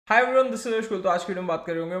Hi everyone, this is Arsh. तो आज की वीडियो में बात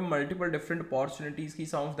कर रहे होंगे मल्टीपल डिफरेंट अपॉर्चुनिटीज की.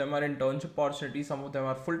 सम of them are internship opportunities, some of them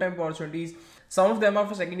are full time opportunities, some of them are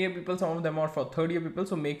for second year people, some of them are for third year people,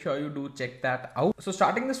 so make sure you do check that out. So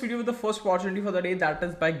starting this video with the first opportunity for the day, that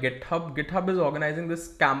is by GitHub. GitHub is organizing this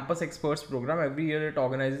campus experts program. Every year it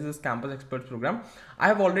organizes this campus experts program.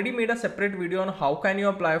 I have already made a separate video on how can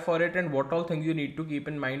you apply for it and what all things you need to keep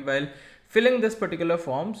in mind while filling this particular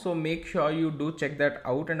form. So make sure you do check that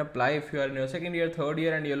out and apply if you are in your second year, third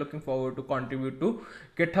year and you're looking forward to contribute to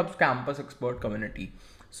GitHub's campus expert community.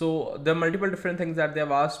 So there are multiple different things that they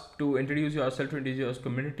have asked to introduce yourself, to introduce your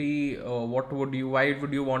community. Why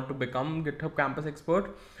would you want to become GitHub campus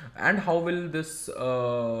expert, and how will this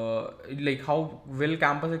how will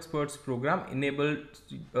campus experts program enable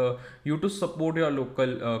you to support your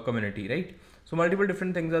local community, right? So multiple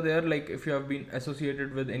different things are there, like if you have been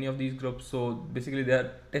associated with any of these groups. So basically they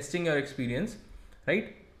are testing your experience,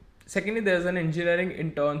 right? Secondly, there's an engineering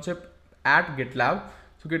internship at Gitlab.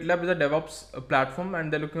 So Gitlab is a DevOps platform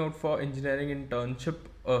and they're looking out for engineering internship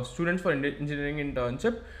students for engineering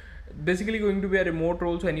internship. Basically going to be a remote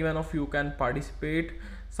role, so any one of you can participate.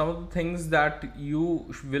 Some of the things that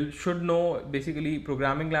you should know, basically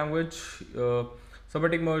programming language,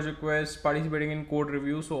 submitting merge requests, participating in code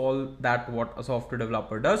review, so all that what a software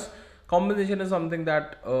developer does. Compensation is something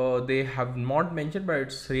that they have not mentioned, but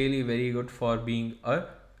it's really very good for being a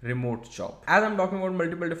remote job. As I'm talking about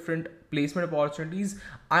multiple different placement opportunities,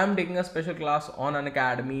 I am taking a special class on an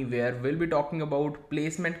academy where we'll be talking about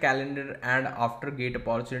placement calendar and after gate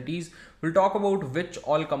opportunities. We'll talk about which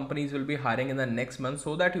all companies will be hiring in the next month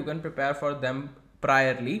so that you can prepare for them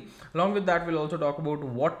priorly. Along with that, we'll also talk about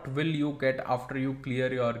what will you get after you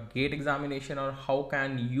clear your gate examination, or how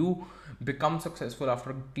can you become successful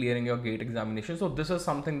after clearing your gate examination. So this is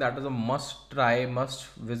something that is a must try, must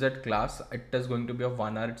visit class. It is going to be of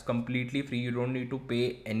 1 hour. It's completely free. You don't need to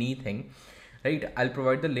pay anything, right? I'll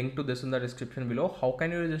provide the link to this in the description below. How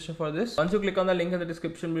can you register for this? Once you click on the link in the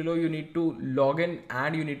description below, you need to log in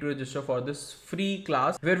and you need to register for this free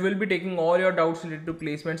class where we'll be taking all your doubts related to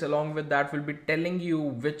placements. Along with that, we'll be telling you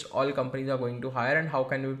which all companies are going to hire and how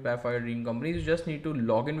can you prepare for your dream companies. You just need to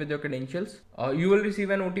log in with your credentials. You will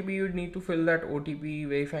receive an OTP. You need to fill that OTP,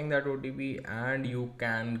 verifying that OTP, and you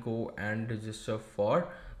can go and register for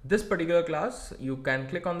this particular class. You can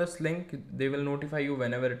click on this link. They will notify you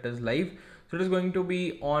whenever it is live. So it is going to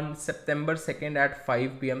be on September 2nd at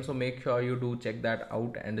 5 PM. So make sure you do check that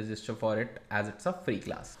out and register for it, as it's a free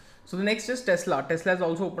class. So the next is Tesla. Tesla has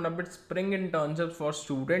also opened up its spring internships for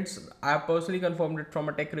students. I have personally confirmed it from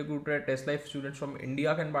a tech recruiter at Tesla. If students from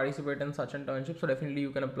India can participate in such internships, so definitely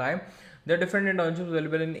you can apply. There are different internships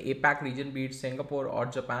available in APAC region, be it Singapore or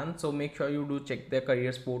Japan. So make sure you do check their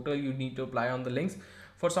careers portal. You need to apply on the links.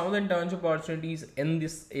 For some of the internship opportunities in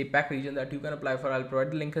this APAC region that you can apply for, I'll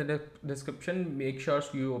provide the link in the description. Make sure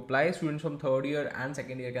you apply. Students from third year and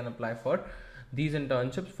second year can apply for these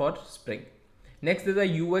internships for spring. Next is a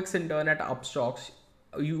UX intern at Upstox.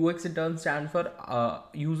 UX intern stands for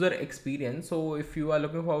user experience. So if you are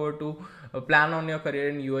looking forward to plan on your career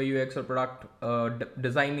in UI UX or product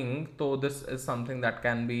designing, so this is something that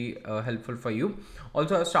can be helpful for you.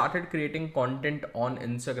 Also, I started creating content on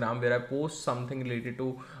Instagram where I post something related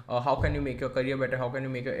to how can you make your career better, how can you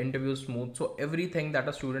make your interview smooth. So everything that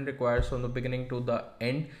a student requires from the beginning to the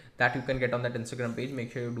end, that you can get on that Instagram page.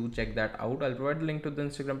 Make sure you do check that out. I'll provide the link to the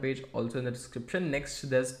Instagram page also in the description. Next,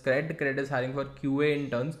 there's CRED. CRED is hiring for QA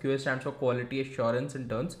interns. QA stands for quality assurance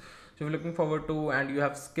interns. So if you're looking forward to and you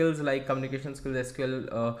have skills like communication skills,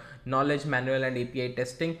 SQL knowledge, manual and API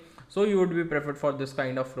testing, so you would be preferred for this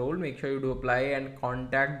kind of role. Make sure you do apply and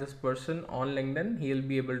contact this person on LinkedIn. He'll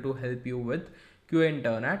be able to help you with QA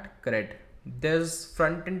intern at CRED. There's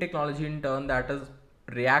front-end technology intern, that is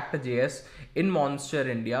React.js in Monster,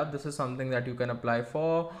 India. This is something that you can apply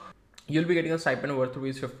for. You'll be getting a stipend worth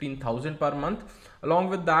rupees 15,000 per month. Along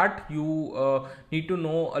with that, you need to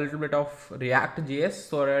know a little bit of React.js.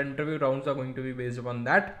 So our interview rounds are going to be based upon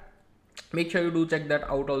that. Make sure you do check that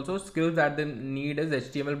out also. Skills that they need is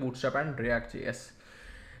HTML, Bootstrap and React.js.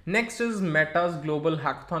 Next is Meta's global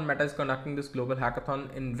hackathon. Meta is conducting this global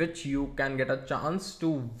hackathon in which you can get a chance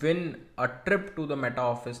to win a trip to the Meta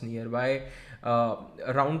office nearby, a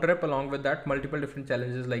round trip. Along with that, multiple different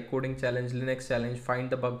challenges like coding challenge, Linux challenge, find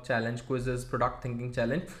the bug challenge, quizzes, product thinking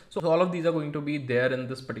challenge. So all of these are going to be there in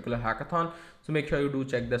this particular hackathon. So make sure you do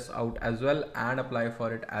check this out as well and apply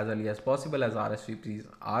for it as early as possible, as RSVPs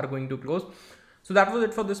are going to close. So that was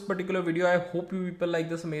it for this particular video. I hope you people like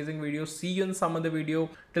this amazing video. See you in some other video.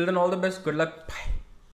 Till then, all the best. Good luck. Bye.